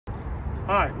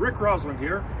Hi, Rick Crosslin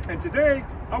here, and today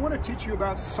I want to teach you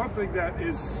about something that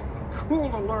is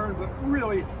cool to learn but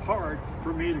really hard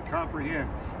for me to comprehend,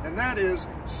 and that is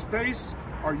space,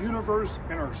 our universe,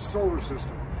 and our solar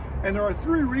system. And there are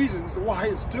three reasons why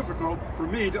it's difficult for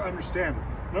me to understand it.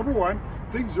 Number one,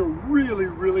 things are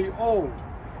really old.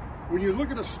 When you look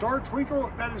at a star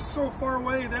twinkle, that is so far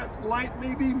away that light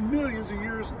may be millions of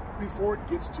years before it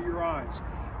gets to your eyes.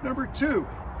 Number two,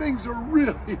 things are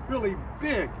really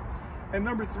big. And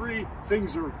number three,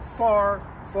 things are far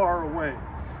away.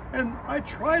 And I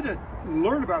try to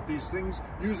learn about these things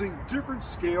using different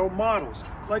scale models,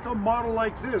 like a model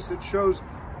like this that shows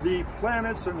the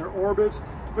planets and their orbits,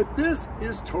 but this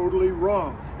is totally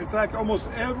wrong. In fact, almost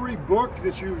every book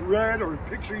that you've read or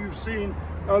picture you've seen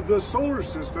of the solar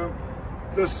system,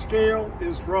 the scale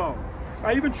is wrong.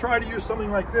 I even try to use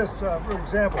something like this, for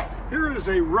example. Here is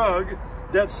a rug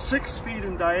that's 6 feet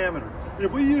in diameter. And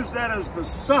if we use that as the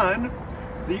sun,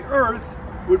 the Earth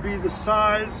would be the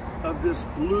size of this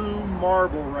blue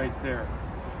marble right there.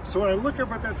 So when I look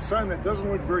up at that sun that doesn't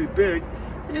look very big,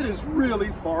 it is really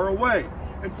far away.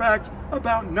 In fact,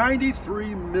 about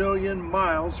 93 million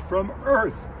miles from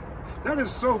Earth. That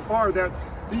is so far that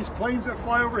these planes that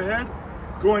fly overhead,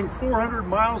 going 400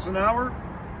 miles an hour,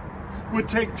 would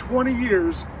take 20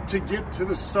 years to get to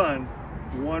the sun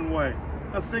one way.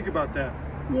 Now think about that,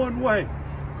 one way.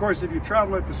 Of course, if you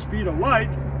travel at the speed of light,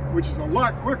 which is a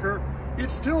lot quicker, it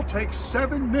still takes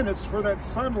 7 minutes for that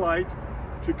sunlight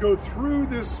to go through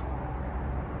this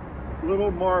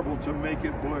little marble to make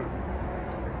it blue.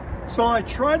 So I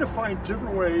try to find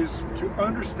different ways to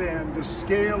understand the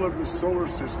scale of the solar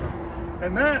system.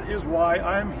 And that is why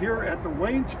I'm here at the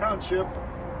Wayne Township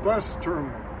bus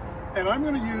terminal. And I'm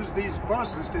going to use these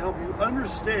buses to help you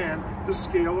understand the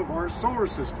scale of our solar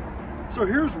system. So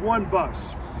here's one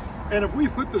bus. And if we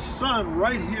put the sun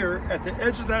right here at the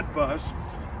edge of that bus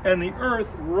and the Earth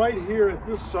right here at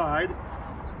this side,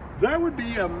 that would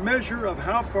be a measure of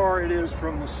how far it is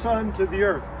from the sun to the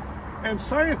Earth. And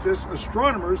scientists,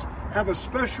 astronomers, have a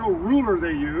special ruler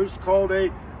they use called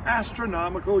an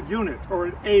astronomical unit, or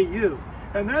an AU.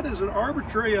 And that is an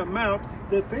arbitrary amount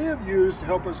that they have used to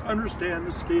help us understand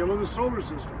the scale of the solar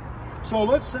system. So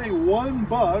let's say one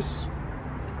bus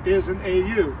is an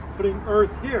AU, putting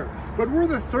Earth here. But we're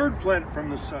the third planet from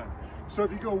the sun. So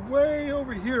if you go way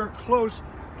over here close,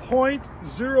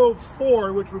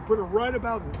 0.04, which we put it right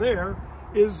about there,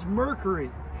 is Mercury.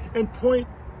 And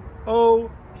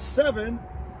 0.07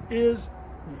 is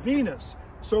Venus.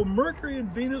 So Mercury and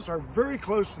Venus are very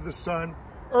close to the sun.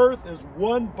 Earth is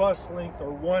one bus length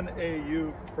or one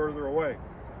AU further away.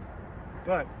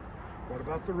 But what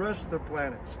about the rest of the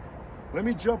planets? Let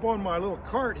me jump on my little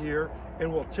cart here and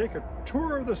we'll take a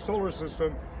tour of the solar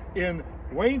system in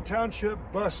Wayne Township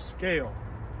bus scale.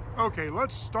 Okay,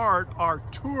 let's start our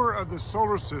tour of the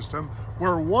solar system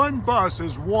where one bus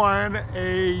is one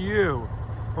AU.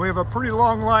 We have a pretty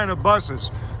long line of buses.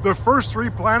 The first three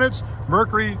planets,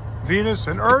 Mercury, Venus,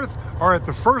 and Earth, are at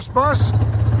the first bus.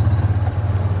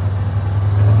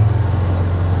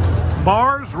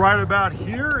 Mars, right about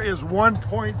here, is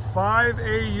 1.5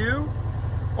 AU.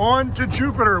 On to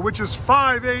Jupiter, which is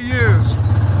 5 AUs.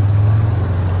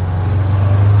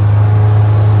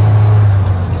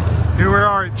 Here we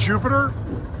are at Jupiter.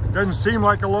 Doesn't seem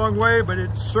like a long way, but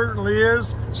it certainly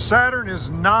is. Saturn is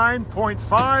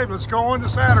 9.5. Let's go on to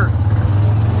Saturn.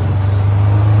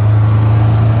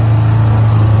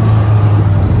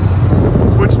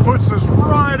 Which puts us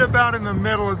right about in the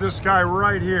middle of this guy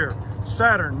right here.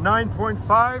 Saturn,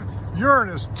 9.5.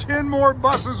 Uranus, 10 more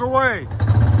buses away.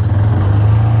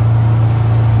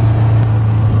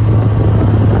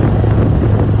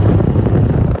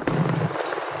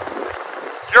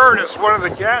 Uranus, one of the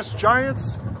gas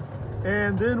giants.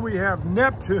 And then we have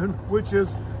Neptune, which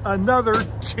is another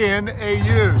 10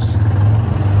 AUs.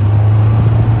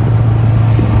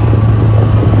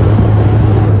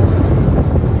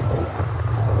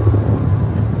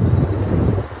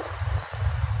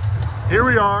 Here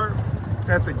we are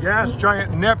at the gas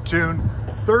giant Neptune,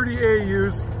 30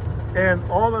 AUs, and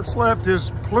all that's left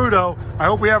is Pluto. I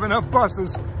hope we have enough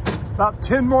buses, about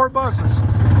 10 more buses.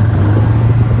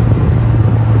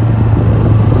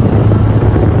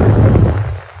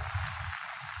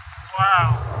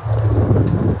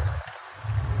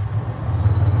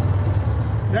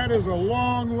 That is a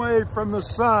long way from the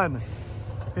sun.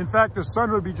 In fact, the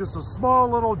sun would be just a small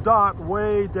little dot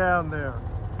way down there.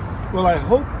 Well, I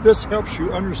hope this helps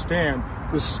you understand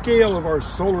the scale of our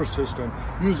solar system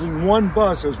using one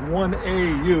bus as one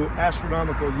AU,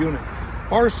 astronomical unit.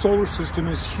 Our solar system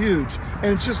is huge,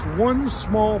 and it's just one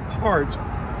small part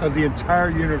of the entire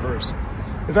universe.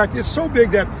 In fact, it's so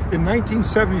big that in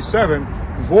 1977,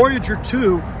 Voyager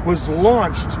 2 was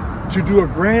launched to do a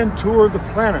grand tour of the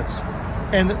planets.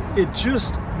 And it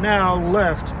just now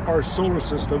left our solar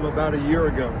system about a year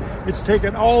ago. It's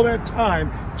taken all that time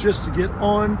just to get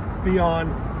on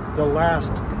beyond the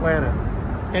last planet.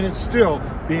 And it's still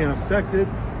being affected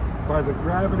by the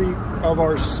gravity of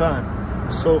our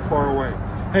sun so far away.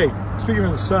 Hey, speaking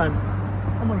of the sun,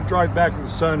 I'm going to drive back to the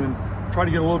sun and try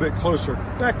to get a little bit closer,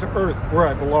 back to Earth where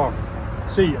I belong.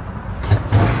 See ya.